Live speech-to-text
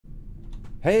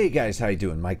Hey guys, how you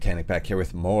doing? Mike Tannic back here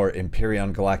with more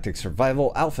Empyrion Galactic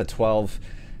Survival Alpha 12.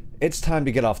 It's time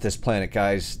to get off this planet,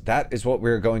 guys. That is what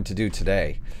we're going to do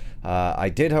today. I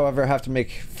did, however, have to make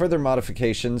further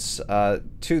modifications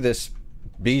to this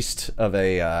beast of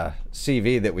a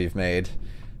CV that we've made.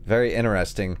 Very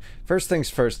interesting. First things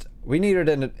first, we needed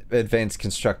an advanced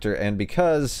constructor, and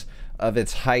because of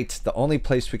its height, the only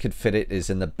place we could fit it is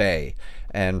in the bay.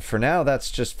 And for now,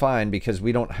 that's just fine because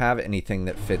we don't have anything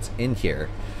that fits in here.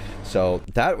 So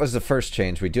that was the first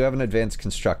change. We do have an advanced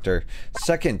constructor.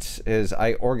 Second is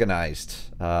I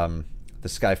organized the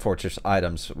Sky Fortress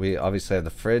items. We obviously have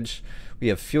the fridge. We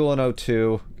have fuel and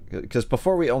O2, because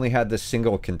before we only had this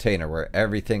single container where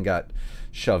everything got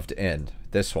shoved in.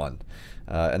 This one.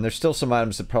 And there's still some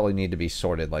items that probably need to be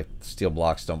sorted, like steel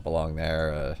blocks don't belong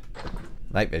there.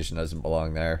 Night vision doesn't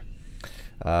belong there.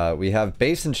 We have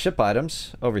base and ship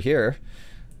items over here.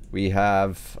 We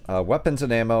have weapons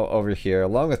and ammo over here,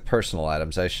 along with personal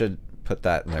items. I should put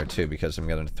that in there too, because I'm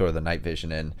going to throw the night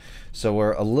vision in. So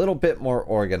we're a little bit more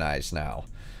organized now.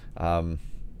 Wow,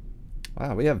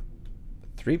 we have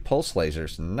 3 pulse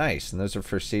lasers. Nice. And those are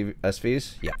for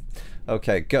SVs? Yeah.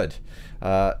 Okay, good.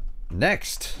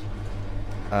 Next.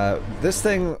 This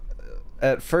thing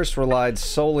at first relied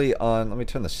solely on... Let me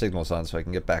turn the signals on so I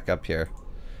can get back up here.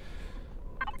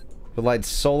 Relied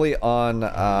solely on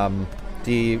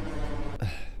the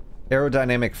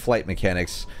aerodynamic flight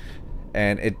mechanics,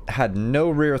 and it had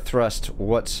no rear thrust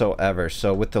whatsoever.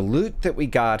 So with the loot that we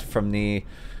got from the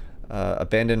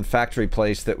abandoned factory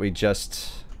place that we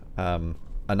just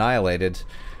annihilated,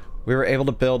 we were able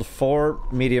to build 4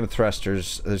 medium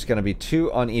thrusters. There's going to be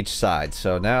 2 on each side,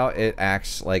 so now it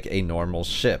acts like a normal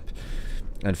ship.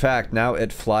 In fact, now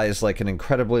it flies like an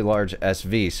incredibly large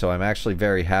SV, so I'm actually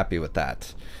very happy with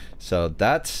that. So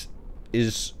that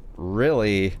is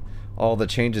really all the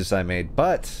changes I made.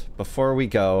 But before we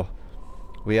go,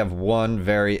 we have one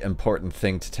very important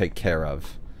thing to take care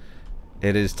of.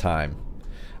 It is time.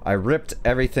 I ripped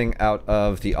everything out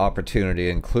of the opportunity,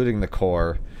 including the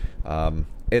core.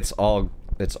 It's all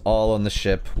on the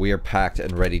ship. We are packed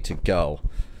and ready to go.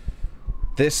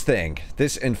 This thing,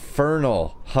 this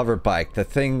infernal hover bike, the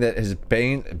thing that is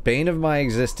bane of my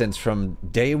existence from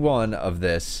day one of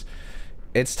this,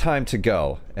 it's time to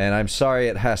go. And I'm sorry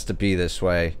it has to be this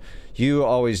way. You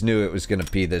always knew it was going to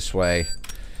be this way.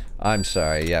 I'm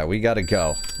sorry. Yeah, we gotta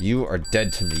go. You are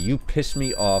dead to me. You piss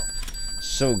me off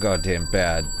so goddamn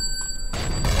bad.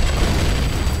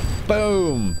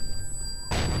 Boom!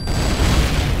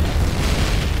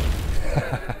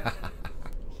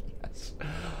 Yes.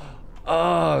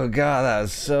 Oh god, that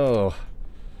was so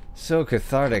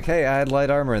cathartic. Hey, I had light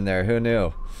armor in there. Who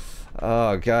knew?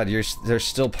 Oh god, there's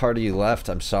still part of you left.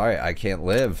 I'm sorry, I can't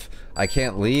live. I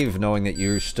can't leave knowing that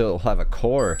you still have a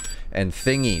core and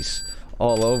thingies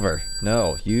all over.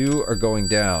 No, you are going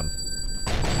down.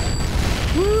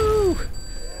 Woo!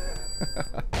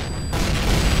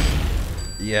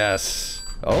 Yes.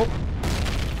 Oh.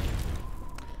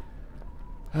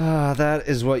 Ah, that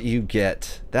is what you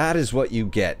get. That is what you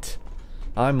get.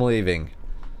 I'm leaving.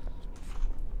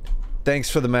 Thanks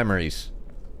for the memories.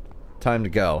 Time to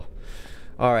go.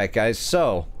 Alright guys,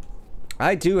 so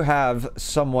I do have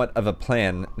somewhat of a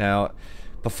plan. Now,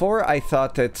 before I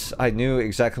thought that I knew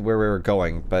exactly where we were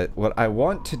going, but what I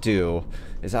want to do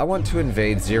is I want to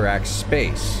invade Xerax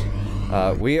space.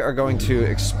 We are going to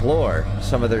explore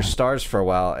some of their stars for a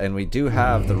while, and we do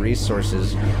have the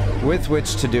resources with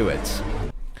which to do it.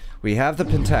 We have the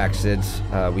pentaxids,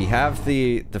 we have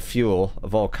the fuel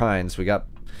of all kinds, we got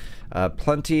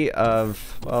plenty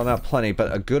of, well, not plenty,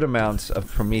 but a good amount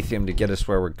of promethium to get us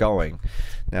where we're going.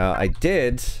 Now, I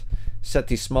did set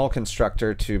the small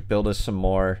constructor to build us some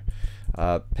more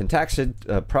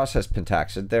pentaxid, processed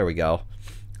pentaxid. There we go.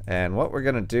 And what we're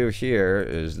gonna do here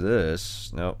is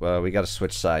this. Nope, we gotta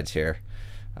switch sides here.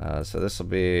 So this will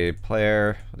be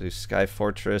player, we'll do Sky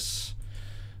Fortress.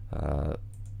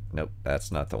 Nope,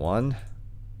 that's not the one.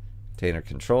 Container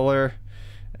controller.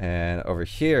 And over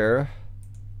here,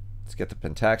 let's get the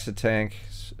pentaxid tank.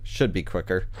 Should be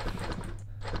quicker.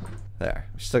 There.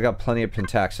 We still got plenty of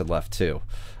pentaxid left too.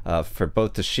 For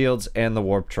both the shields and the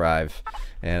warp drive.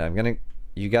 And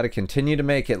you gotta continue to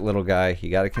make it, little guy. You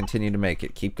gotta continue to make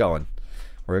it. Keep going.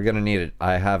 We're gonna need it.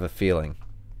 I have a feeling.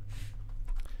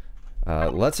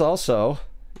 Let's also,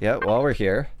 yeah, while we're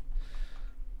here,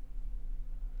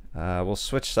 we'll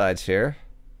switch sides here.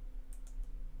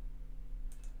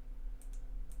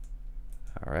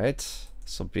 Alright.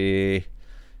 This will be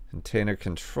container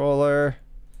controller.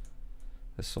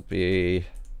 This will be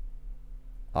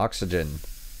oxygen.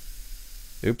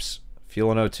 Oops.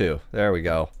 Fuel and O2. There we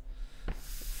go.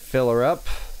 Fill her up.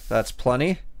 That's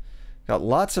plenty. Got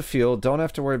lots of fuel. Don't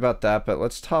have to worry about that, but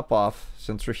let's top off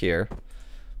since we're here.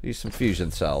 Use some fusion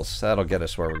cells. That'll get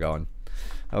us where we're going.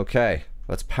 Okay,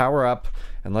 let's power up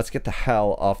and let's get the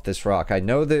hell off this rock. I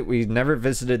know that we never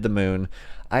visited the moon.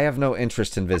 I have no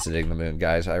interest in visiting the moon,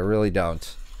 guys. I really don't.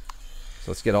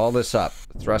 So let's get all this up.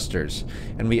 Thrusters.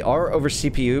 And we are over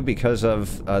CPU because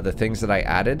of the things that I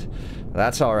added.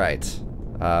 That's alright.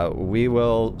 We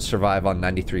will survive on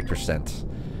 93%.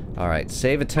 Alright,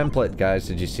 save a template, guys.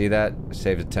 Did you see that?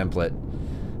 Saved a template.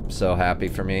 I'm so happy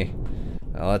for me.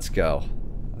 Now let's go.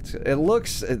 It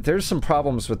looks... There's some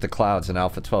problems with the clouds in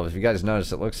Alpha 12. If you guys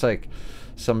notice, it looks like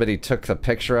somebody took the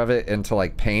picture of it into,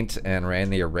 like, paint and ran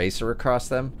the eraser across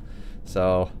them.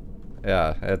 So,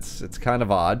 yeah, it's kind of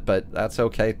odd, but that's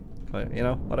okay. You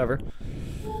know, whatever.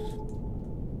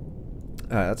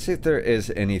 Alright, let's see if there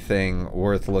is anything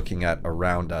worth looking at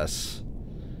around us.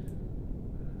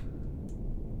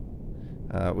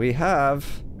 We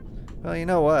have... Well, you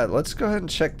know what? Let's go ahead and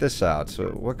check this out. So,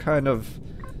 what kind of...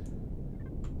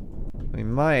 We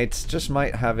just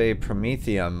might have a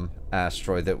Promethium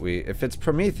asteroid that we... If it's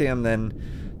Promethium,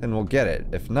 then we'll get it.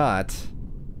 If not...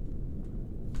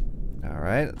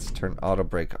 Alright, let's turn auto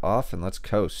brake off and let's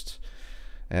coast.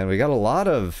 And we got a lot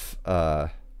of...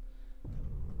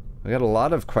 We got a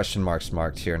lot of question marks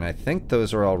marked here, and I think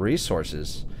those are all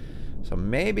resources. So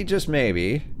maybe, just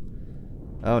maybe...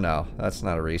 Oh no, that's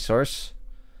not a resource.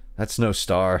 That's no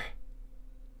star.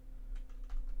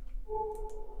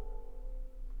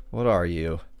 What are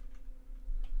you?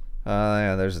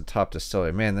 Yeah, there's a top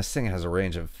distillery. Man, this thing has a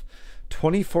range of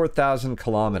 24,000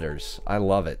 kilometers. I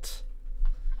love it.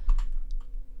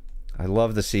 I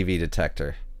love the CV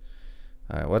detector.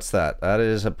 Alright, what's that? That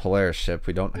is a Polaris ship.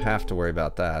 We don't have to worry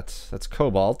about that. That's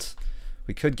cobalt.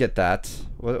 We could get that.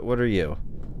 What are you?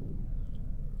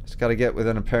 Just gotta get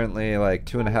within apparently like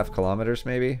 2.5 kilometers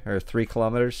maybe? Or 3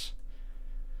 kilometers?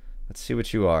 Let's see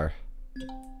what you are.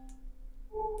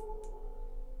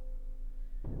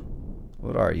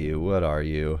 What are you? What are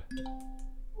you?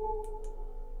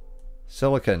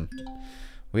 Silicon.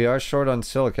 We are short on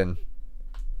silicon.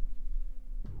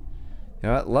 You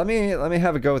know what? Let me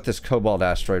have a go with this cobalt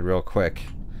asteroid real quick.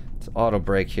 Let's auto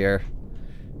brake here.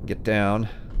 Get down.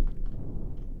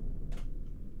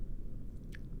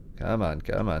 Come on,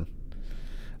 come on.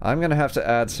 I'm gonna have to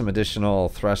add some additional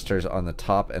thrusters on the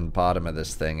top and bottom of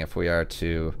this thing if we are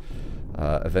to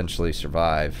eventually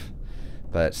survive.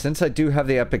 But since I do have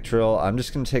the epic drill, I'm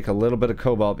just gonna take a little bit of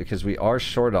cobalt because we are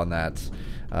short on that.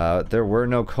 There were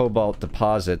no cobalt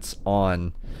deposits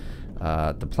on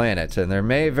the planet, and there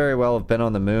may very well have been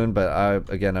on the moon, but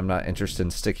again, I'm not interested in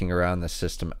sticking around this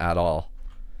system at all.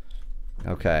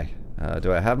 Okay,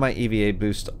 do I have my EVA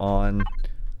boost on?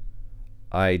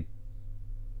 I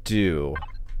do.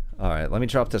 Alright, let me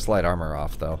drop this light armor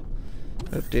off, though.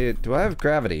 Oh, dude, do I have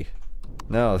gravity?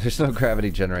 No, there's no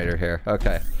gravity generator here.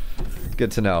 Okay,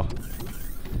 good to know.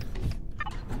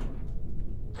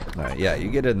 Alright, yeah,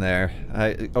 you get in there.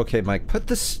 Okay, Mike, put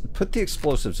the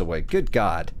explosives away. Good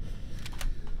God.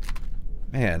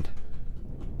 Man.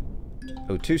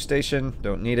 O2 station,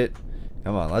 don't need it.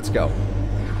 Come on, let's go.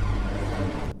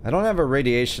 I don't have a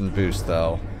radiation boost,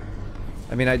 though.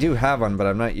 I mean, I do have one, but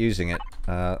I'm not using it.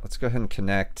 Let's go ahead and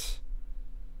connect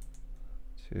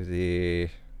to the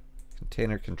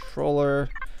container controller.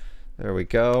 There we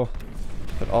go.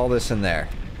 Put all this in there.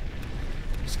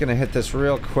 Just gonna hit this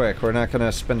real quick. We're not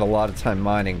gonna spend a lot of time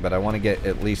mining, but I want to get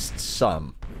at least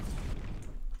some.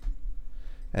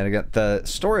 And again, the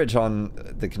storage on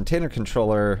the container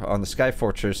controller on the Sky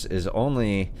Fortress is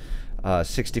only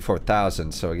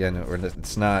 64,000. So again,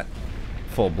 it's not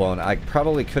full-blown. I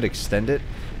probably could extend it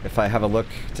if I have a look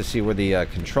to see where the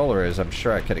controller is. I'm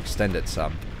sure I could extend it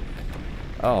some.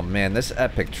 Oh man, this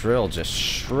epic drill just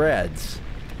shreds.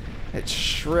 It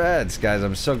shreds, guys.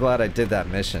 I'm so glad I did that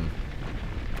mission.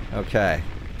 Okay.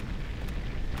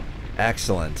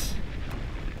 Excellent.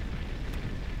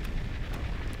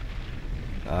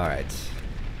 Alright.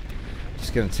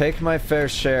 Just gonna take my fair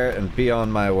share and be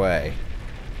on my way.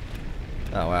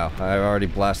 Oh wow, I already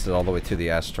blasted all the way to the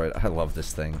asteroid. I love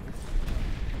this thing.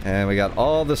 And we got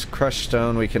all this crushed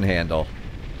stone we can handle.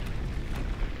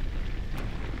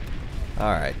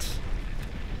 Alright.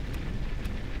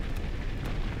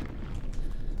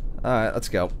 Alright, let's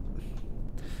go.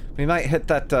 We might hit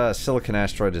that silicon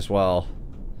asteroid as well.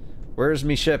 Where's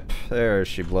me ship? There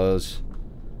she blows.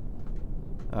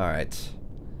 Alright.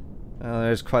 Well,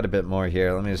 there's quite a bit more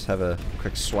here. Let me just have a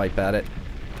quick swipe at it.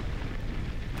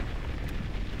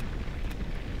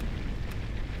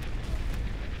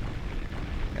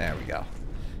 There we go.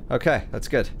 Okay, that's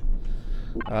good.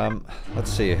 Let's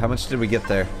see. How much did we get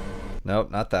there?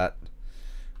 Nope, not that.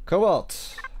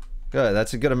 Cobalt. Good,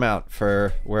 that's a good amount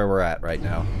for where we're at right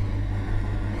now.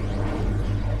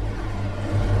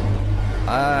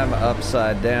 I'm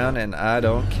upside down and I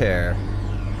don't care.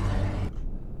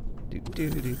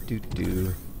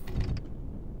 Do.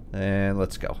 And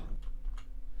let's go.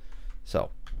 So,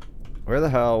 where the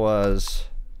hell was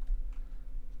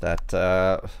that,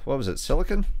 what was it,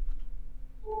 silicon?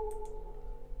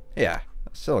 Yeah,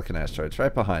 silicon asteroids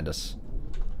right behind us.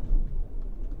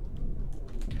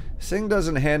 This thing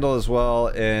doesn't handle as well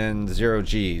in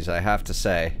 0Gs, I have to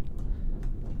say.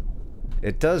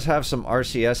 It does have some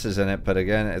RCSs in it, but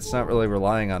again, it's not really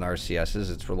relying on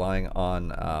RCSs, it's relying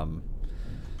on,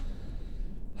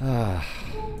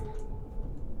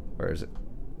 where is it?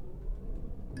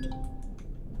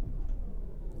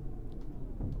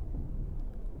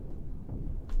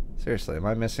 Seriously, am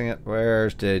I missing it? Where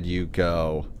did you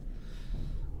go?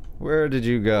 Where did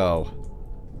you go?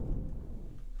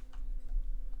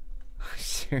 I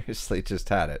seriously just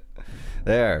had it.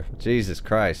 There. Jesus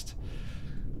Christ.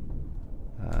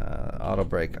 Auto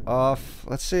brake off.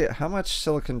 Let's see, how much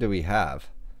silicon do we have?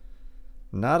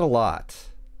 Not a lot.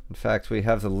 In fact, we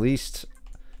have the least.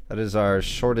 That is our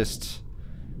shortest,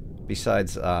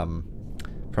 besides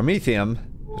Promethium,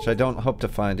 which I don't hope to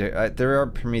find here. There are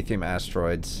Promethium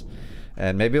asteroids,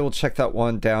 and maybe we'll check that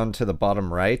one down to the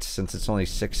bottom right, since it's only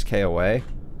 6K away.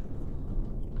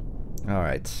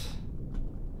 Alright.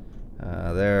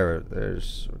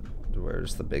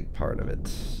 Where's the big part of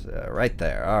it? Right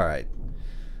there, alright.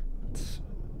 Let's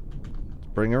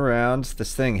bring around.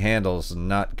 This thing handles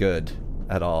not good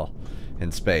at all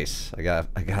in space. I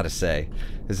gotta say,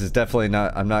 this is definitely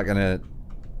not. I'm not gonna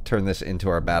turn this into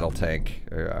our battle tank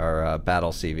or our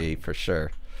battle CV for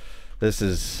sure. This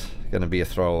is gonna be a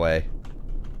throwaway.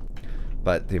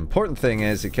 But the important thing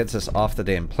is it gets us off the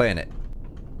damn planet.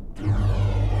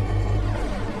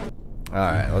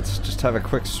 Alright, let's just have a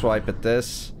quick swipe at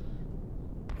this.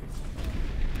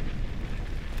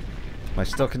 Am I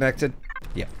still connected?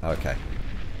 Yeah, okay.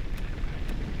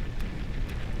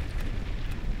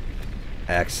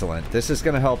 Excellent. This is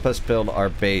going to help us build our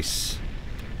base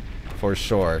for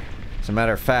sure. As a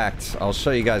matter of fact, I'll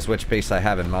show you guys which base I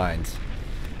have in mind.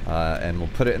 And we'll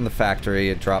put it in the factory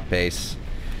at drop base.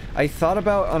 I thought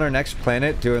about on our next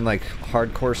planet doing like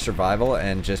hardcore survival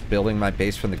and just building my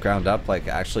base from the ground up, like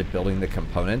actually building the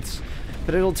components.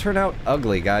 But it'll turn out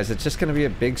ugly, guys. It's just going to be a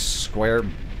big square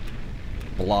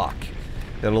block.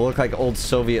 It'll look like old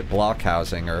Soviet block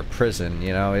housing or a prison,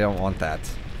 you know? We don't want that.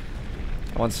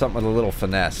 I want something with a little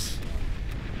finesse.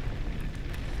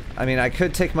 I mean, I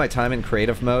could take my time in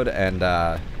creative mode and,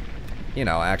 you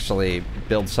know, actually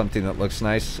build something that looks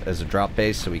nice as a drop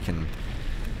base so we can,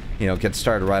 you know, get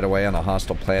started right away on a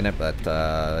hostile planet, but,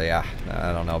 yeah,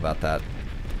 I don't know about that.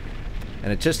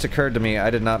 And it just occurred to me, I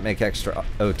did not make extra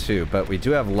O2, but we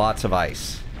do have lots of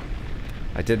ice.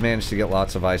 I did manage to get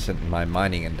lots of ice in my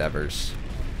mining endeavors.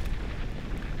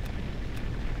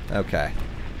 Okay.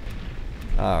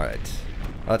 Alright.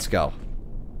 Let's go.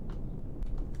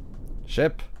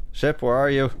 Ship? Ship, where are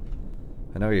you?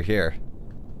 I know you're here.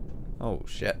 Oh,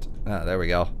 shit. Ah, there we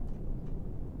go.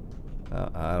 Oh,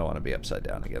 I don't want to be upside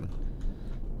down again.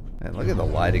 Man, look at the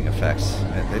lighting effects.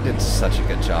 Man, they did such a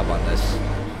good job on this.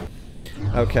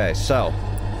 Okay, so.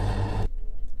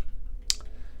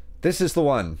 This is the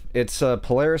one. It's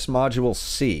Polaris Module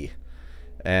C.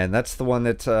 And that's the one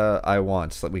that I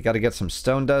want. So we got to get some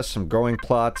stone dust, some growing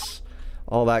plots,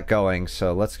 all that going.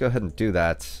 So let's go ahead and do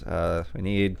that. We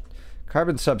need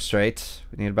carbon substrate.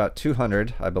 We need about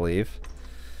 200, I believe.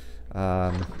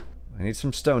 I need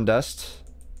some stone dust.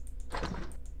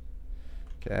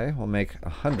 Okay, we'll make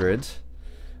 100.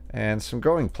 And some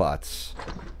growing plots.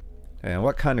 And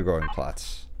what kind of growing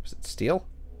plots? Is it steel?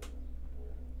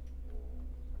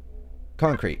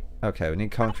 Concrete. Okay, we need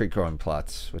concrete growing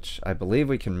plots, which I believe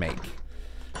we can make.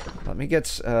 Let me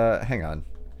get, hang on.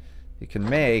 You can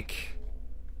make...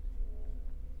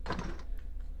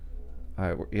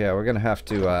 Alright, yeah, we're gonna have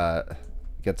to,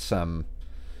 get some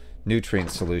nutrient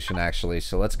solution, actually.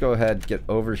 So let's go ahead, get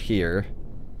over here.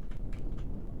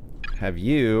 Have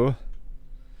you...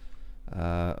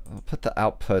 I'll put the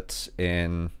outputs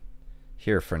in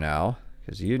here for now,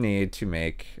 because you need to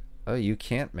make... Oh, you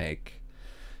can't make...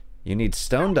 You need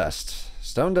stone dust.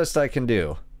 Stone dust I can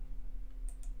do.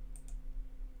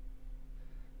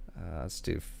 Let's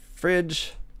do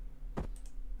fridge.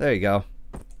 There you go.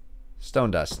 Stone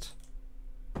dust.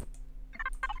 Go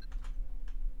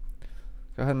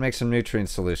ahead and make some nutrient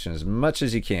solution as much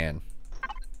as you can.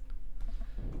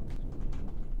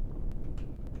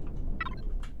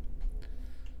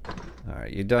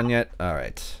 Alright, you done yet?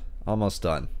 Alright. Almost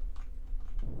done.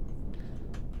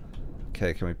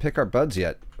 Okay, can we pick our buds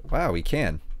yet? Wow, we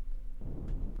can.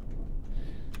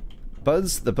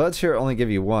 The buds here only give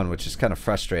you one, which is kind of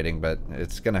frustrating, but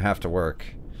it's gonna have to work.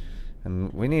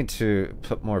 And we need to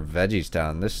put more veggies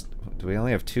down. Do we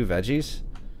only have 2 veggies?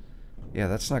 Yeah,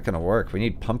 that's not gonna work. We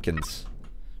need pumpkins.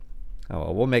 Oh,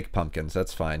 well, we'll make pumpkins.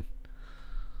 That's fine.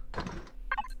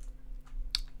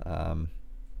 Do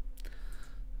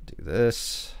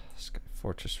this. Sky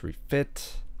Fortress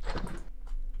refit.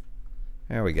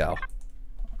 There we go.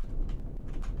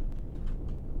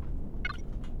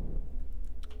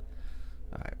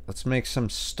 Alright, let's make some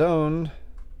stone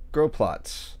grow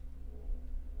plots.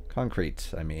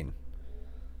 Concrete, I mean.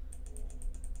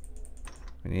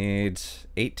 We need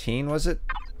 18, was it?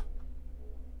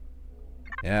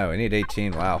 Yeah, we need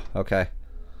 18. Wow, okay.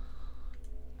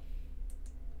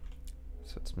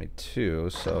 So it's made 2,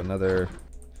 so another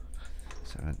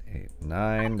 7, 8,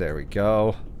 9. There we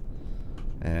go.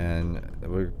 And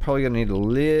we're probably going to need a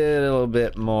little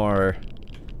bit more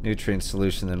nutrient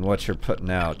solution than what you're putting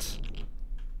out.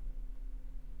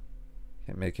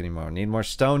 Can't make any more. Need more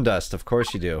stone dust. Of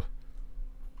course you do.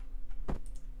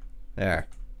 There.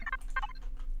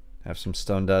 Have some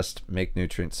stone dust. Make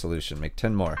nutrient solution. Make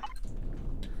 10 more.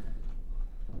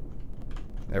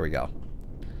 There we go.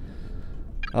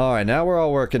 Alright, now we're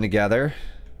all working together.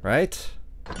 Right?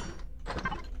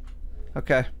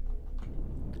 Okay.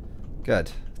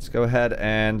 Good. Let's go ahead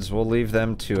and we'll leave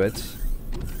them to it.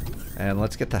 And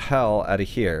let's get the hell out of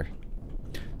here.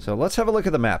 So let's have a look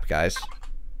at the map, guys.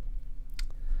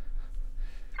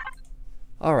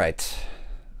 Alright.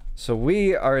 So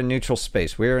we are in neutral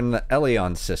space. We're in the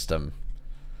Empyrion system.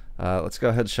 Let's go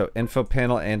ahead and show info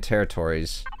panel and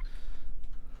territories.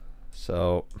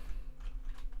 So...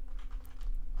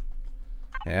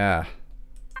 yeah.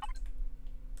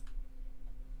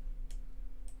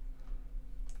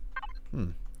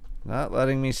 Not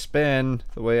letting me spin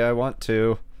the way I want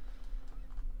to.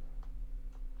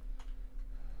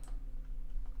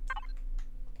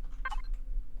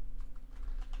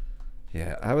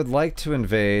 Yeah, I would like to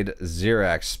invade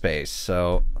Xerax space,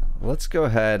 so let's go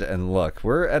ahead and look.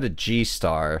 We're at a G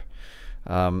star.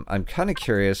 I'm kind of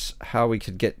curious how we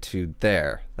could get to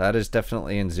there. That is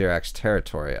definitely in Xerax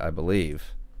territory, I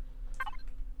believe.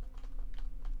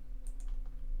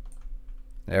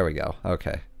 There we go.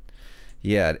 Okay.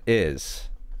 Yeah, it is.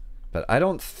 But I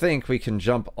don't think we can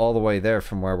jump all the way there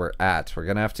from where we're at. We're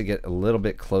going to have to get a little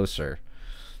bit closer.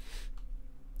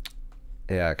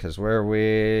 Yeah, because where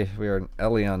we are in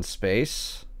Empyrion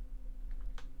space.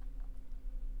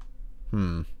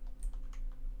 Hang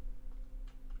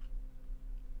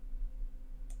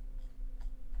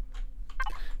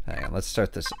on, let's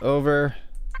start this over.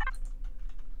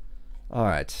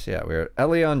 Alright, yeah, we're at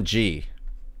Empyrion G.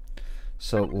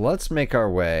 So let's make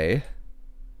our way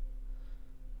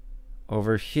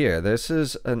over here. This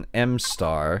is an M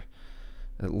star.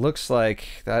 It looks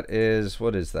like that is,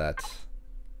 what is that?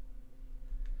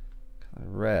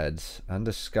 Red,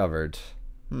 undiscovered.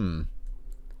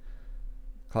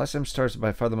 Class M stars are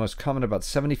by far the most common, about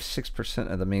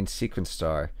 76% of the main sequence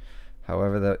star.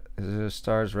 However, the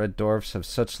star's red dwarfs have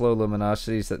such low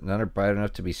luminosities that none are bright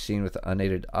enough to be seen with the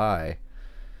unaided eye.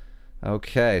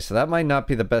 Okay, so that might not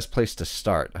be the best place to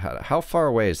start. How far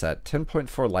away is that?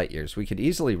 10.4 light years. We could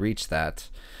easily reach that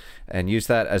and use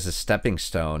that as a stepping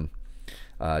stone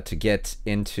to get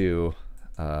into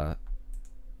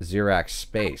Xerax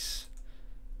space.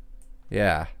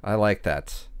 Yeah, I like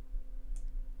that.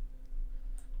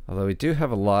 Although we do have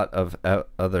a lot of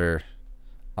other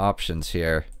options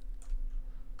here.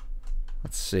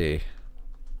 Let's see.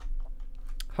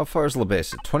 How far is La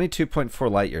Besa?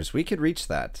 22.4 light years. We could reach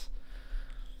that.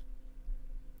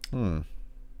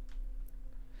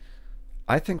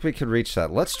 I think we could reach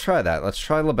that. Let's try that. Let's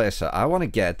try La Besa. I want to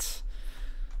get...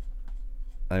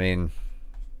 I mean,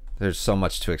 there's so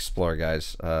much to explore,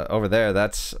 guys. Over there,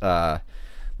 that's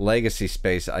legacy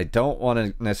space. I don't want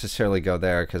to necessarily go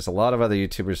there because a lot of other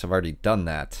YouTubers have already done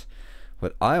that.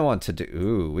 What I want to do...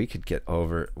 ooh, we could get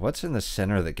over... what's in the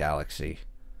center of the galaxy?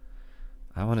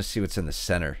 I want to see what's in the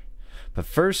center. But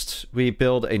first, we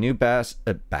build a new base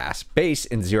in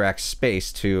Xerax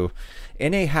space to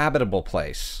in a habitable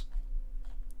place.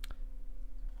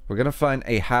 We're going to find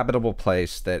a habitable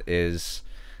place that is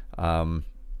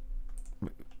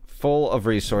full of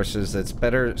resources, that's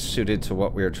better suited to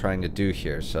what we are trying to do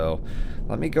here. So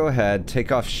let me go ahead,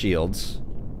 take off shields.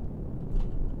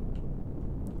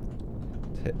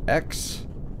 Hit X.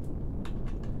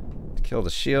 Kill the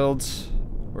shields.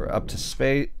 We're up to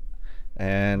space.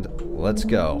 And let's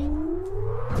go.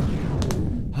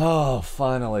 Oh,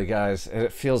 finally, guys.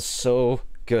 It feels so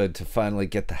good to finally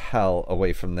get the hell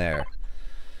away from there.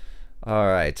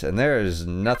 Alright, and there is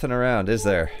nothing around, is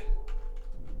there?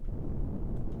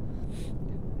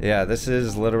 Yeah, this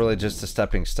is literally just a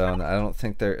stepping stone. I don't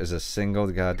think there is a single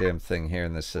goddamn thing here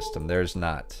in this system. There's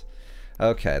not.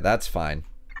 Okay, that's fine.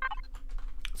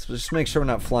 Let's just make sure we're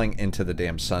not flying into the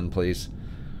damn sun, please.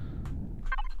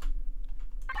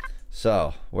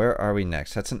 So, where are we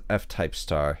next? That's an F-type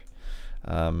star.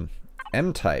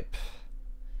 M-type.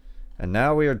 And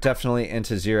now we are definitely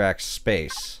into Xerax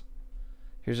space.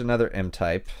 Here's another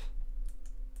M-type.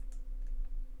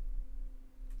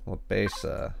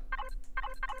 Labesa.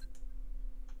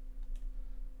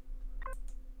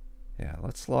 Yeah,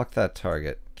 let's lock that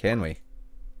target. Can we?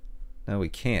 No, we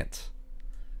can't.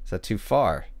 Is that too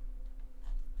far?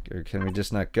 Or can we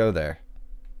just not go there?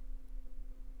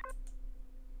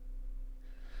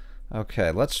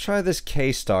 Okay, let's try this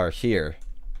K-star here.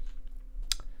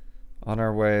 On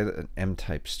our way, an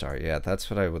M-type star. Yeah,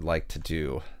 that's what I would like to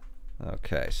do.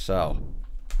 Okay, so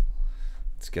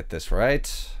let's get this right.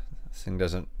 This thing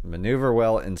doesn't maneuver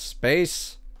well in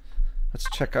space. Let's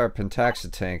check our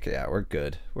pentaxa tank. Yeah, we're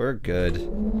good. We're good.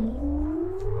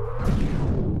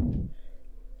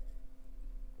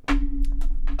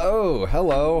 Oh,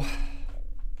 hello.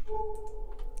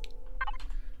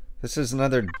 This is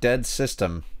another dead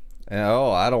system.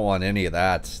 Oh, I don't want any of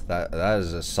that. That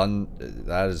is a sun.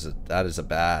 That is a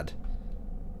bad.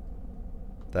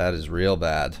 That is real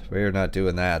bad. We're not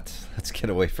doing that. Let's get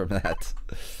away from that.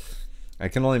 I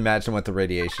can only imagine what the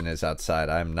radiation is outside.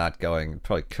 I'm not going. It'll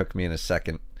probably cook me in a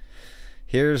second.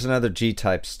 Here's another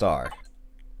G-type star.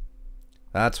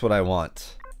 That's what I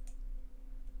want.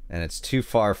 And it's too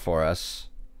far for us.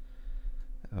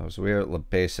 Oh, so we're at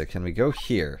Labesa. Can we go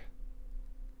here?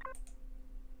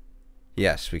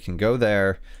 Yes, we can go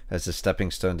there as a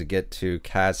stepping stone to get to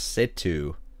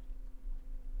Kasetu.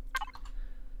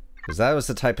 Because that was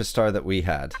the type of star that we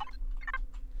had.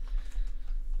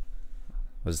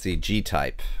 Was the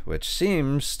G-type, which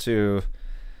seems to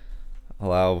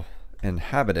allow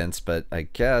inhabitants, but I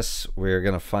guess we're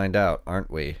going to find out,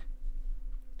 aren't we?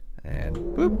 And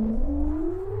boop.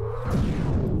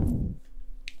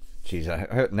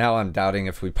 Jeez, now I'm doubting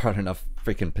if we brought enough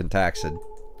freaking pentaxid.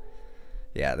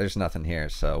 Yeah, there's nothing here,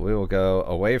 so we will go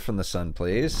away from the sun,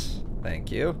 please.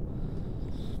 Thank you.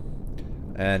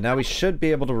 And now we should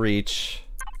be able to reach...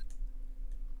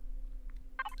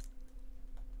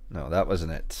 No, that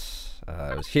wasn't it.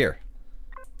 It was here.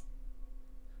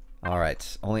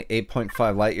 Alright, only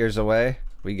 8.5 light years away.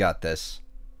 We got this.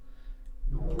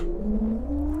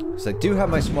 So I do have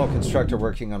my small constructor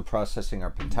working on processing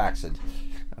our pentaxid.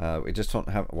 We just don't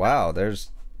have... Wow,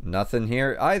 there's nothing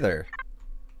here either.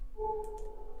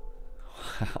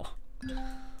 Wow.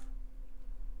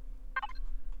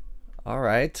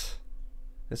 Alright.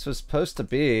 This was supposed to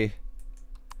be...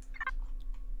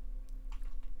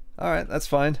 Alright, that's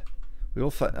fine. We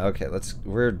will find... Okay, let's...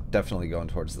 We're definitely going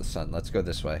towards the sun. Let's go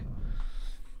this way.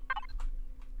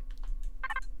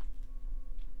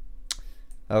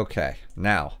 Okay,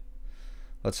 now.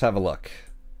 Let's have a look.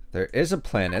 There is a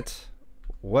planet.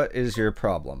 What is your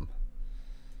problem?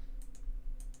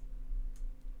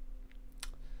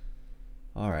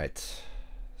 Alright.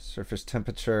 Surface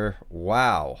temperature.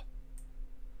 Wow.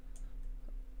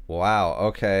 Wow,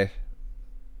 okay.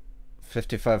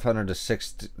 5,500 to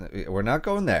 60. We're not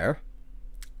going there.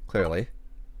 Clearly.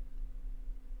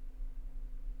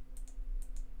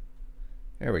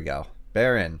 Here we go.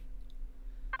 Barren.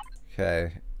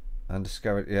 Okay.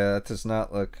 Undiscovered. Yeah, that does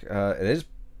not look... it is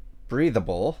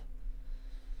breathable.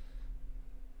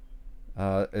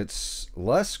 It's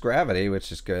less gravity, which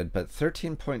is good, but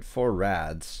 13.4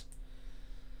 rads.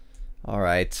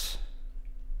 Alright.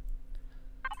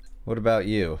 What about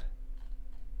you?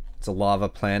 It's a lava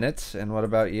planet, and what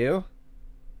about you?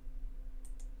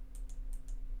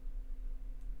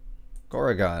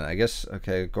 Gorgon, I guess,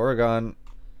 okay, Gorgon.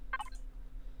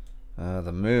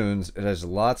 The moons, it has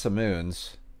lots of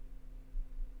moons.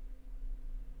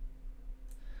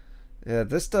 Yeah,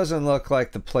 this doesn't look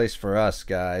like the place for us,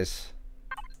 guys.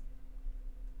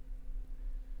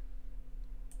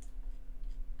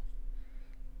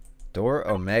 Door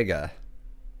Omega.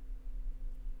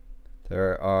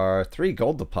 There are 3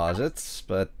 gold deposits,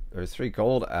 or 3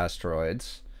 gold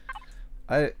asteroids.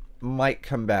 I might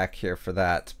come back here for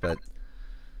that, but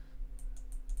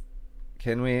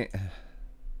can we?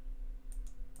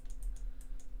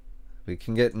 We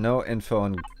can get no info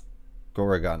on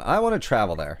Gorgon. I want to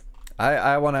travel there.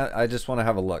 I just want to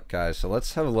have a look, guys. So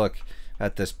let's have a look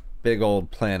at this big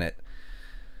old planet.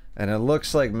 And it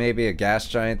looks like maybe a gas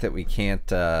giant that we can't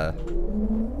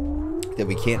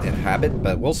inhabit,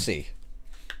 but we'll see.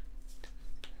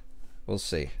 We'll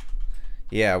see.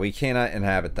 Yeah, we cannot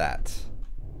inhabit that.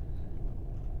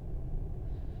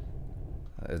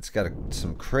 It's got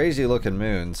some crazy looking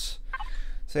moons.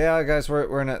 So yeah, guys,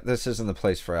 we're not. This isn't the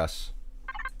place for us.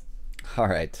 All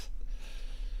right.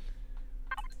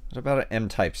 What about an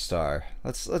M-type star?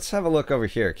 Let's have a look over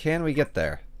here. Can we get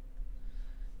there?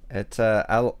 At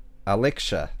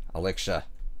Alixia.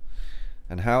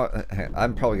 And how?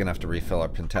 I'm probably gonna have to refill our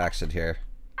pentaxid here.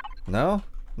 No,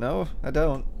 no, I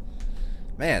don't.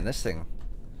 Man, this thing.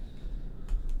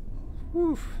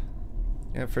 Whew.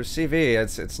 Yeah, for CV,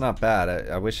 it's not bad.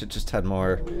 I wish it just had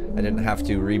more. I didn't have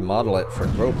to remodel it for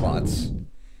grow plots.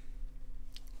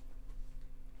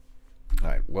 All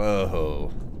right,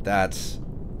 whoa, that's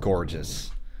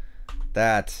gorgeous.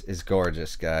 That is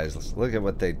gorgeous, guys. Let's look at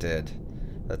what they did.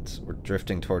 We're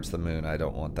drifting towards the moon. I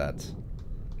don't want that.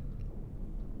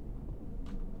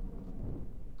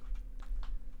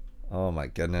 Oh my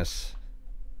goodness.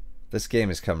 This game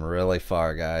has come really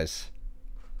far, guys.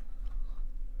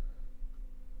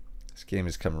 This game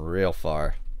has come real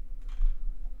far.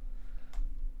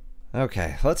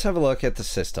 Okay, let's have a look at the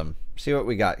system. See what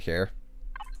we got here.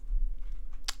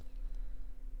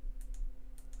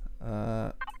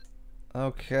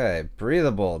 Okay,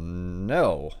 breathable,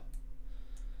 no.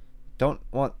 Don't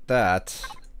want that.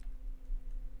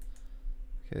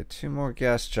 Okay, 2 more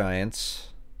gas giants.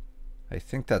 I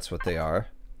think that's what they are.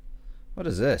 What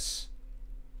is this?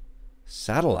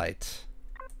 Satellite.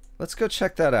 Let's go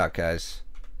check that out, guys.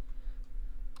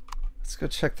 Let's go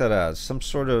check that out. Some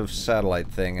sort of satellite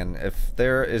thing, and if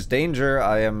there is danger,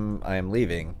 I am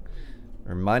leaving.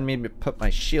 Remind me to put my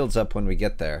shields up when we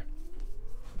get there.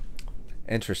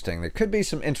 Interesting. There could be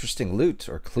some interesting loot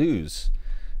or clues.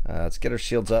 Let's get our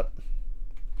shields up.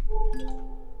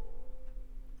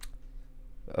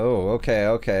 Oh, okay.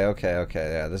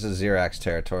 Yeah, this is Xerax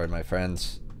territory, my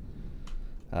friends.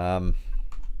 What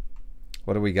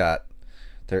do we got?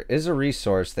 There is a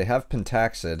resource. They have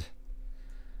pentaxid.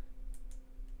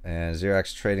 And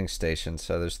Xerax trading station.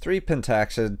 So there's 3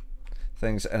 pentaxid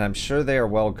things, and I'm sure they are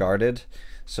well guarded.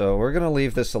 So we're going to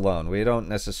leave this alone. We don't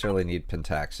necessarily need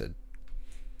pentaxid.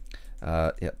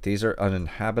 Yeah, these are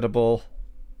uninhabitable.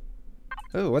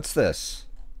 Oh, what's this?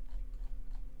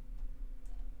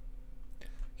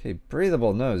 Okay,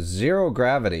 breathable. No, 0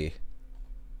 gravity.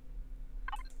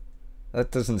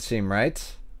 That doesn't seem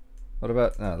right. What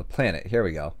about the planet? Here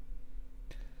we go.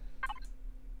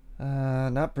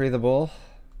 Not breathable.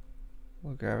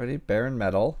 Low gravity, barren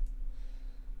metal.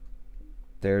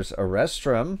 There's a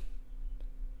restrum,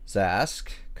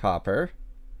 Zask, copper,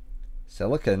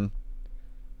 silicon,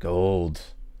 gold.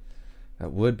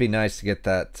 It would be nice to get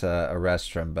that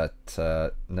Arestrum,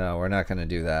 but no, we're not going to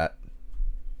do that.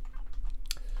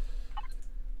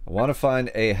 I want to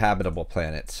find a habitable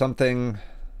planet. Something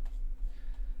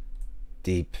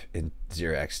deep in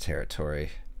Xerax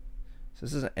territory. So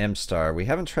this is an M star. We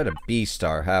haven't tried a B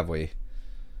star, have we?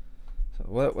 So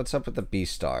what's up with the B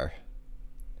star?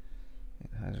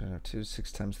 2,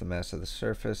 6 times the mass of the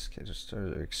surface. Okay, just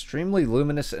extremely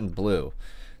luminous and blue.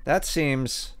 That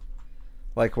seems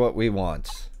like what we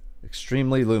want.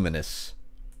 Extremely luminous.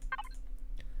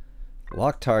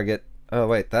 Lock target. Oh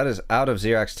wait, that is out of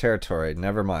Xerax territory.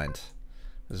 Never mind.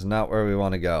 This is not where we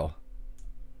want to go.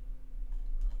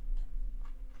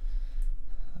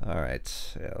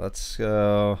 Alright, yeah, let's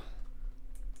go.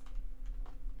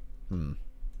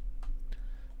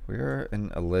 We're in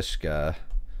Alishka.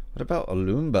 What about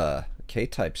Alumba? A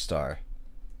K-type star.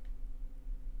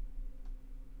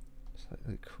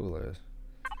 Slightly cooler.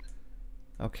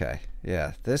 Okay,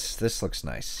 yeah, this looks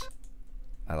nice.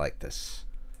 I like this.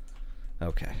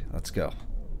 Okay, let's go.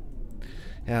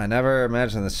 Yeah, I never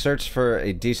imagined the search for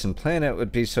a decent planet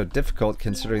would be so difficult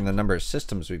considering the number of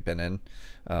systems we've been in.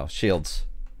 Oh, shields.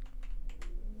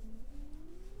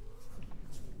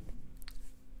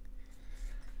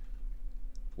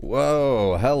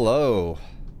 Whoa, hello.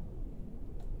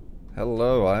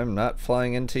 Hello, I'm not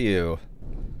flying into you.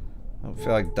 I don't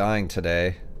feel like dying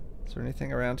today. Is there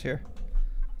anything around here?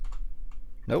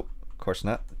 Nope, of course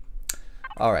not.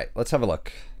 Alright, let's have a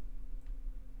look.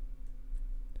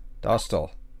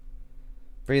 Dostal.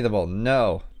 Breathable.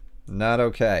 No. Not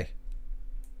okay.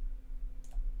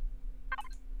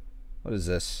 What is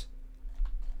this?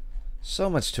 So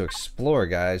much to explore,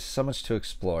 guys. So much to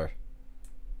explore.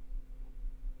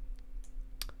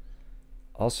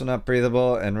 Also not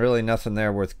breathable, and really nothing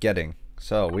there worth getting.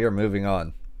 So, we are moving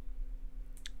on.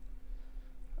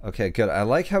 Okay, good. I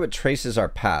like how it traces our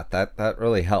path. That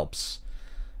really helps.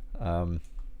 Oh.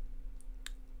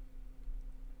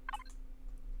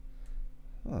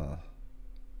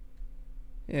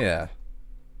 Yeah.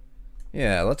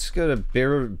 Yeah, let's go to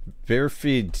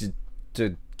Beerfeed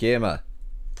Dude, Gamma.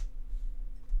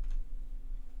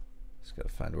 Just gotta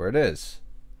find where it is.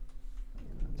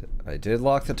 I did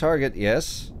lock the target,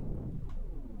 yes.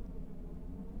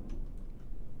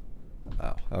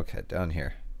 Oh, okay, down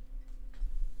here.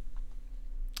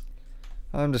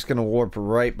 I'm just gonna warp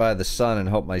right by the sun and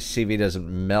hope my CV doesn't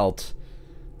melt.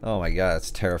 Oh my god,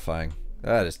 that's terrifying.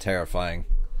 That is terrifying.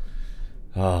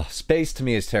 Oh, space to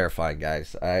me is terrifying,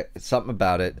 guys. Something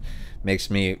about it makes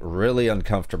me really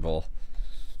uncomfortable.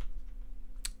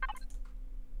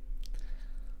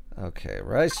 Okay,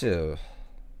 Raisu.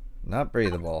 Not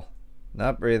breathable.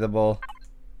 Not breathable.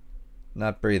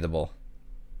 Not breathable.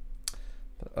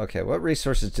 Okay, what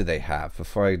resources do they have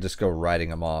before I just go writing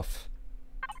them off?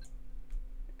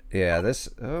 Yeah, this...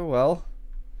 Oh, well.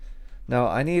 No,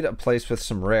 I need a place with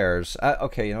some rares.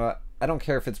 Okay, you know what? I don't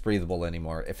care if it's breathable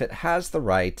anymore. If it has the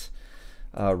right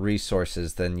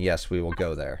resources, then yes, we will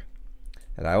go there.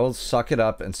 And I will suck it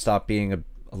up and stop being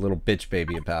a little bitch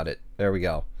baby about it. There we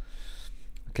go.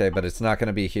 Okay, but it's not going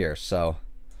to be here, so...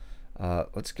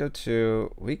 let's go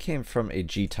to... We came from a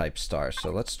G-type star, so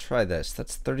let's try this.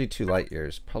 That's 32 light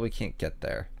years. Probably can't get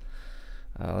there.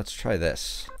 Let's try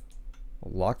this.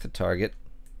 We'll lock the target.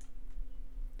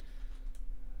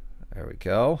 There we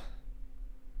go.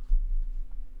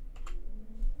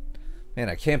 Man,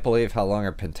 I can't believe how long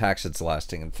our pentaxid's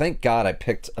lasting. And thank God I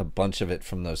picked a bunch of it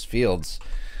from those fields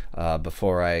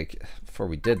before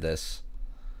we did this.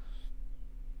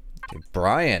 Okay,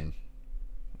 Brian.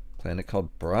 Planet called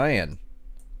Brian.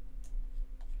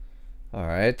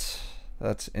 Alright.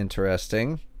 That's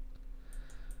interesting.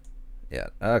 Yeah,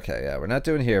 okay, yeah, we're not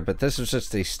doing here, but this is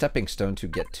just a stepping stone to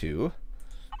get to.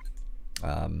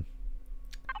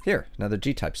 Here, another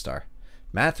G-type star.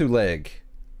 Mathuleg.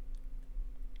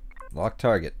 Lock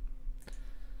target.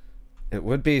 It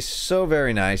would be so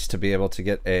very nice to be able to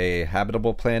get a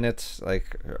habitable planet,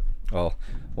 like, well,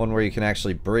 one where you can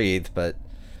actually breathe, but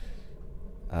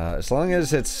as long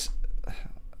as it's...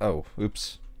 Oh,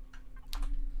 oops.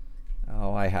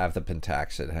 Oh, I have the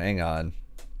pentaxid. Hang on.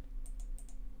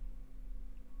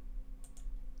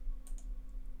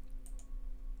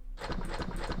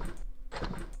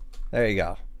 There you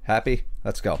go. Happy?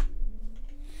 Let's go.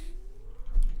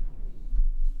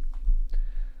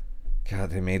 God,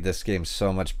 they made this game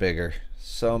so much bigger.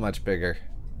 So much bigger.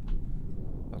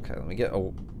 Okay, let me get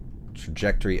a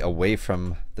trajectory away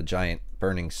from the giant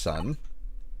burning sun.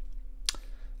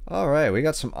 Alright, we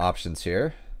got some options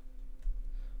here.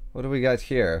 What do we got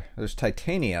here? There's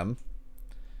titanium.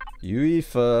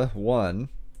 UEFA 1.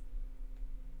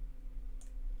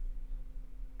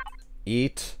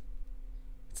 Eat.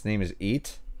 Its name is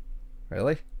Eat?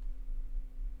 Really?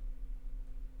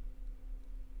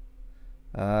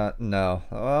 No.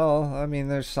 Well, I mean,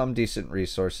 there's some decent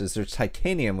resources. There's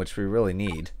titanium, which we really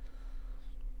need.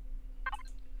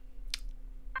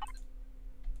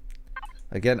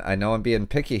 Again, I know I'm being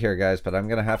picky here, guys, but I'm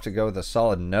going to have to go with a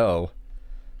solid no.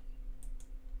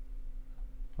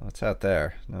 What's out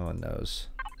there? No one knows.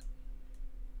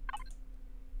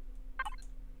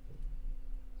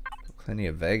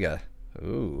 Clinia Vega.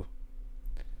 Ooh.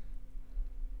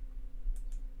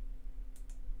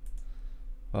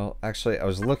 Well, actually, I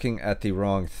was looking at the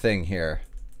wrong thing here.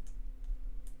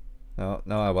 No,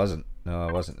 I wasn't. No,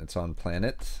 I wasn't. It's on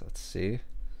planet. Let's see.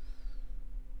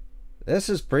 This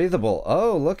is breathable.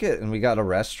 Oh, look it. And we got a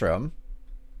restroom.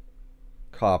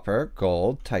 Copper,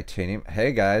 gold, titanium.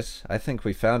 Hey, guys. I think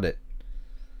we found it.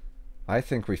 I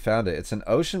think we found it. It's an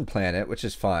ocean planet, which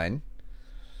is fine.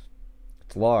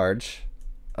 It's large.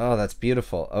 Oh, that's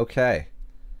beautiful. Okay.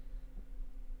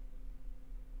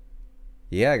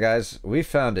 Yeah, guys, we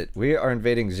found it. We are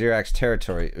invading Xerax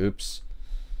territory. Oops.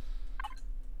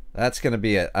 That's going to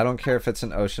be it. I don't care if it's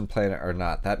an ocean planet or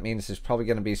not. That means there's probably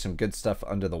going to be some good stuff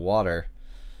under the water.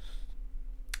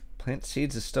 Plant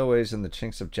seeds of stowaways in the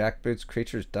chinks of jackboots,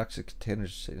 creatures, ducks, and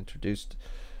containers introduced.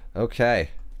 Okay.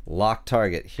 Lock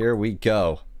target. Here we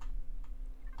go.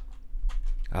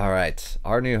 Alright.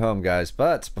 Our new home, guys.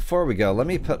 But before we go, let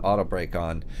me put auto brake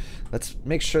on. Let's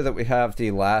make sure that we have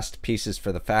the last pieces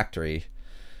for the factory.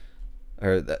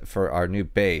 Or for our new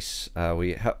base.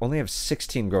 We only have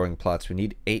 16 growing plots. We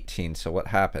need 18. So what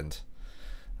happened?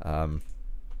 Alright,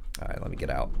 let me get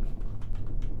out.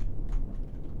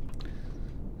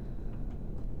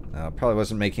 Probably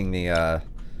wasn't making the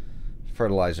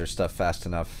fertilizer stuff fast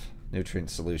enough.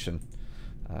 Nutrient solution.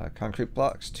 Concrete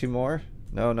blocks. 2 more.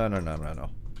 No.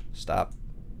 Stop.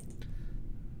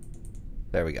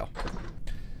 There we go.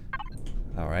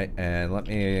 Alright, and let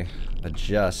me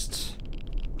adjust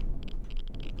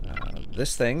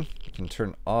this thing. You can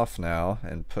turn off now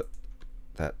and put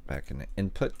that back in the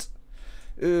input.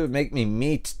 Ooh, make me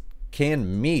meat.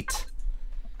 canned meat.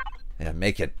 Yeah,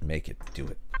 make it, do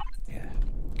it. Yeah,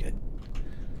 good.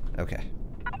 Okay.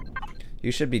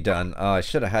 You should be done. Oh, I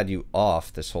should have had you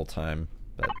off this whole time,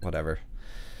 but whatever.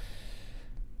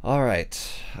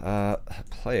 Alright,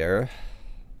 player.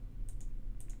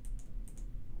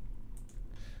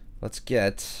 Let's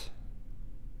get...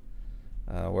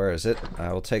 where is it?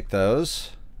 I will take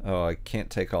those. Oh, I can't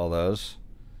take all those.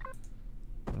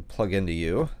 I'll plug into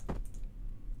you.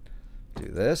 Do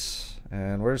this.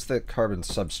 And where's the carbon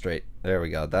substrate? There we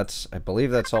go. That's, I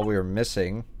believe that's all we were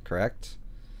missing, correct?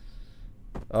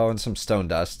 Oh, and some stone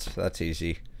dust. That's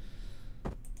easy.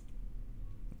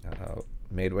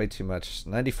 Made way too much.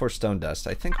 94 stone dust.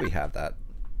 I think we have that.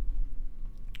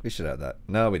 We should have that.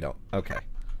 No, we don't. Okay.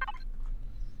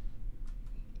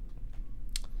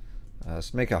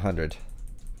 Let's make 100.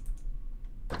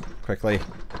 Quickly.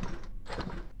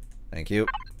 Thank you.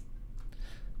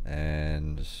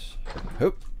 And...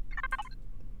 Hoop.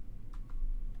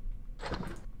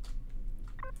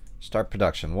 Start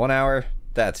production. 1 hour.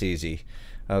 That's easy.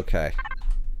 Okay.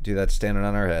 Do that standing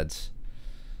on our heads.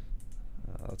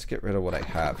 Let's get rid of what I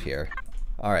have here.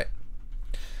 Alright.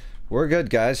 We're good,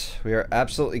 guys. We are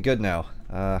absolutely good now.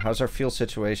 How's our fuel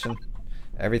situation?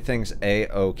 Everything's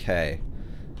A-okay.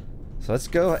 So let's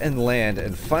go and land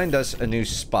and find us a new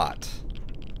spot.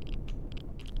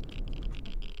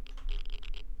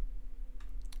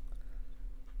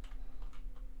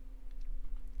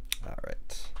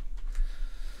 Alright.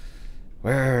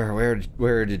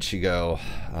 Where did she go?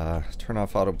 Turn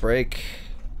off auto brake.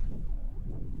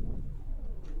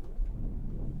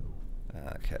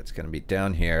 Okay, it's gonna be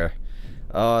down here.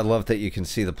 Oh, I love that you can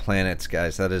see the planets,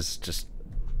 guys. That is just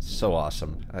so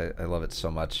awesome. I love it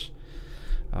so much.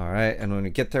 Alright, and when we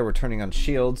get there, we're turning on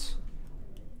shields.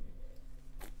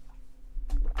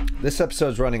 This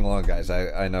episode's running long, guys.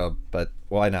 I know, but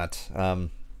why not? I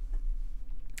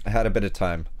had a bit of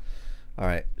time.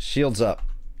 Alright, shields up.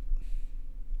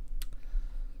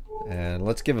 And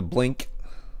let's give a blink.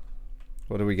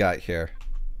 What do we got here?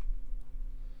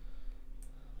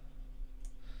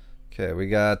 Okay, we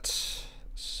got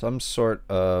some sort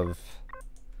of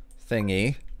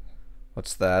thingy.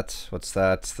 What's that? What's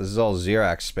that? This is all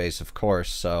Xerax space, of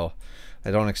course, so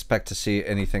I don't expect to see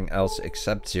anything else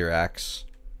except Xerax.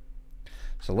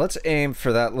 So let's aim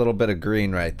for that little bit of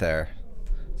green right there.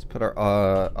 Let's put our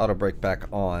auto brake back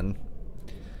on.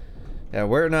 Yeah,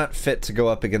 we're not fit to go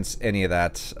up against any of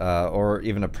that, or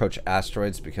even approach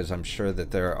asteroids, because I'm sure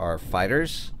that there are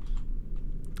fighters.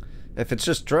 If it's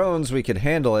just drones, we could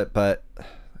handle it, but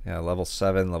yeah, level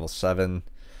 7, level 7.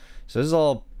 So this is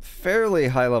all fairly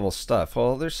high level stuff.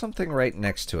 Well, there's something right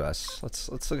next to us. Let's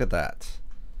look at that.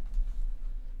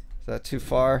 Is that too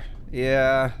far?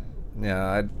 Yeah.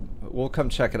 Yeah, we'll come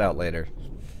check it out later.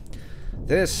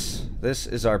 This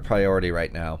is our priority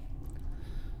right now.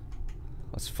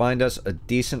 Let's find us a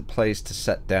decent place to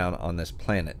set down on this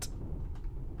planet.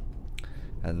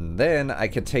 And then I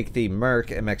could take the Merc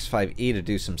MX-5E to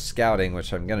do some scouting,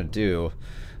 which I'm going to do.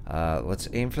 Let's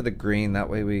aim for the green. That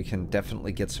way we can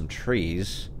definitely get some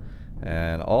trees.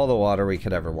 And all the water we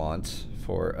could ever want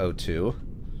for O2.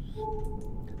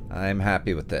 I'm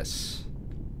happy with this.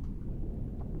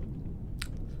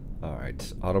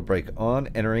 Alright, auto brake on,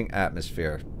 entering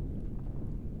atmosphere.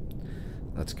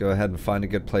 Let's go ahead and find a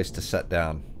good place to set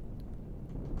down.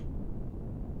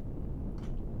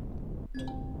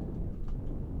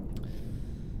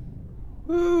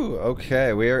 Ooh,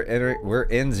 okay, we're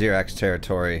in Xerax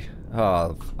territory.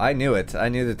 Oh, I knew it. I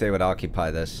knew that they would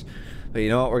occupy this. But you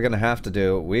know what we're gonna have to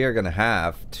do? We are gonna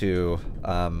have to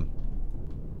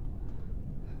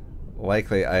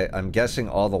likely, I'm guessing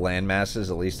all the land masses,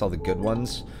 at least all the good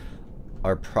ones,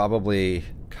 are probably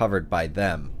covered by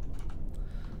them.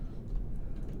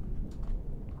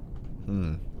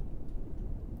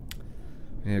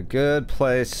 A good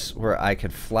place where I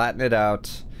could flatten it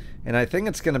out. And I think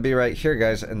it's going to be right here,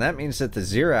 guys. And that means that the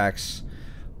Xerax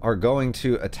are going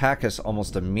to attack us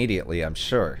almost immediately, I'm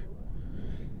sure.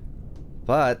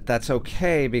 But that's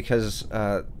okay, because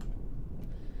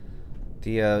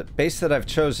the base that I've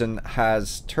chosen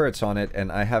has turrets on it,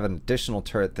 and I have an additional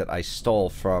turret that I stole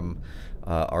from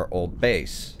our old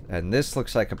base. And this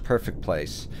looks like a perfect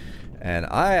place. And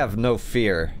I have no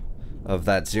fear of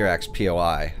that Xerax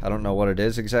POI. I don't know what it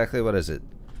is exactly. What is it?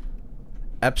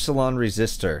 Epsilon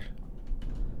resistor.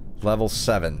 Level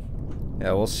 7.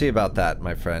 Yeah, we'll see about that,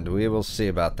 my friend. We will see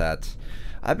about that.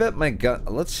 I bet my gun...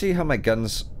 Let's see how my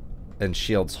guns and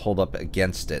shields hold up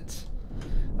against it.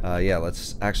 Yeah,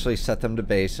 let's actually set them to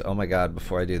base. Oh my god,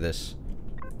 before I do this.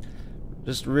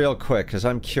 Just real quick, because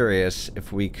I'm curious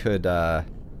if we could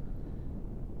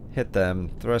hit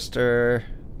them. Thruster...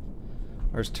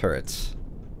 Where's turrets?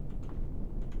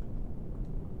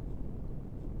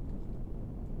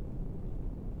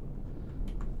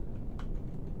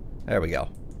 There we go.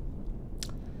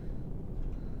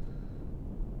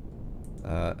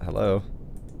 Hello?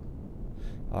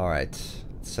 Alright.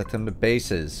 Set them to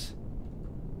bases.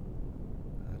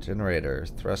 Generator,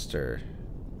 thruster.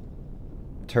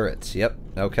 Turrets, yep,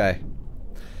 okay.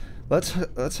 Let's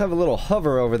have a little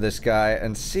hover over this guy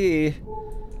and see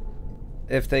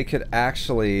if they could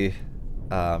actually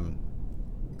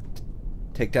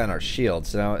take down our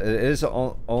shields. Now, it is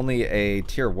only a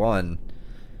tier 1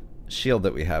 shield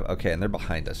that we have. Okay, and they're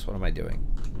behind us. What am I doing?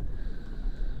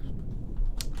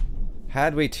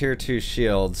 Had we tier 2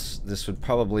 shields, this would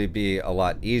probably be a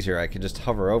lot easier. I could just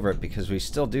hover over it because we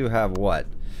still do have, what?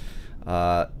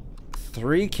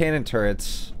 3 cannon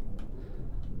turrets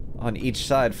on each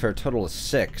side for a total of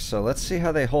 6. So let's see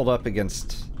how they hold up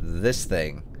against this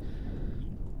thing.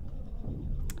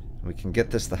 We can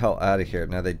get this the hell out of here.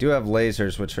 Now, they do have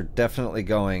lasers, which are definitely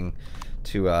going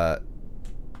to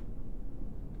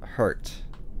hurt.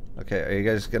 Okay, are you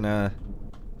guys gonna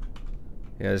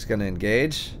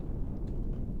engage?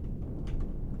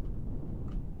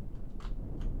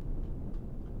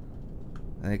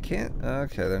 I can't.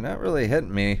 Okay, they're not really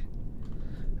hitting me.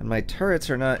 And my turrets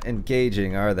are not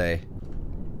engaging, are they?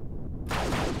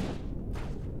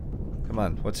 Come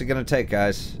on, what's it gonna take,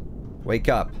 guys? Wake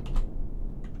up.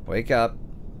 Wake up.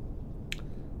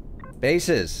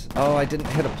 Bases. Oh, I didn't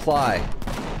hit apply.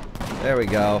 There we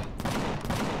go.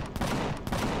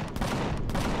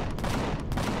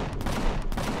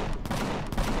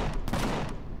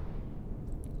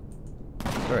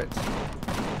 Turrets.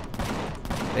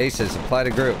 Bases, apply to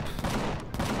group.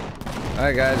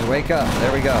 Alright guys, wake up.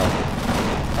 There we go.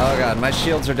 Oh god, my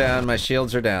shields are down, my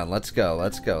shields are down. Let's go,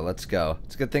 let's go, let's go.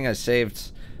 It's a good thing I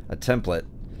saved a template.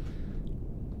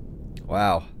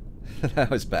 Wow.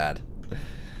 That was bad.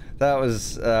 That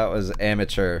was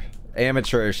amateur.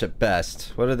 Amateurish at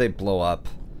best. What did they blow up?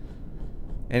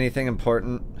 Anything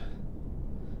important?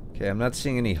 Okay, I'm not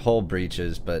seeing any hull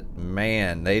breaches, but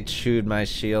man, they chewed my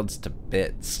shields to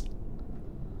bits.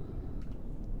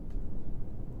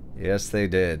 Yes, they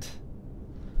did.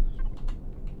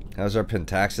 How's our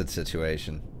Pentaxid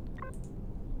situation?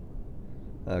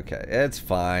 Okay, it's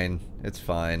fine. It's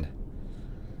fine.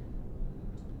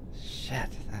 Shit,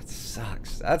 that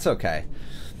sucks. That's okay.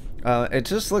 It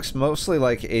just looks mostly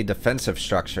like a defensive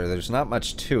structure. There's not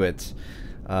much to it.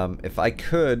 If I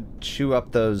could chew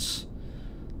up those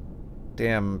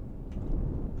damn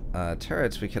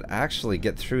turrets, we could actually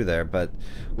get through there, but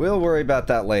we'll worry about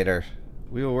that later.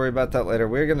 We will worry about that later.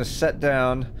 We're going to set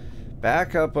down,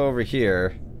 back up over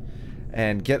here,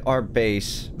 and get our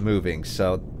base moving.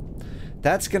 So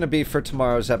that's going to be for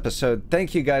tomorrow's episode.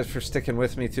 Thank you guys for sticking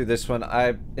with me through this one.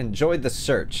 I enjoyed the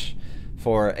search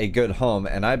for a good home,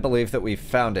 and I believe that we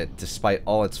found it despite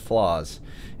all its flaws.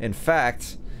 In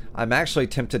fact, I'm actually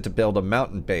tempted to build a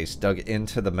mountain base dug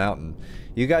into the mountain.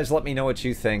 You guys let me know what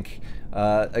you think.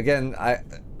 Again,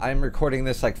 I'm recording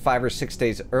this like 5 or 6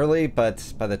 days early,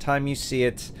 but by the time you see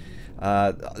it,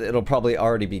 it'll probably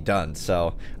already be done.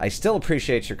 So I still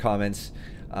appreciate your comments.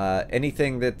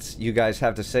 Anything that you guys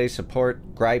have to say,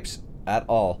 support, gripes, at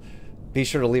all, be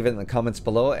sure to leave it in the comments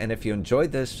below. And if you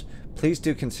enjoyed this, please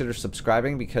do consider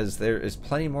subscribing because there is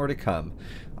plenty more to come.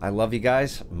 I love you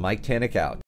guys. Mike Tannic out.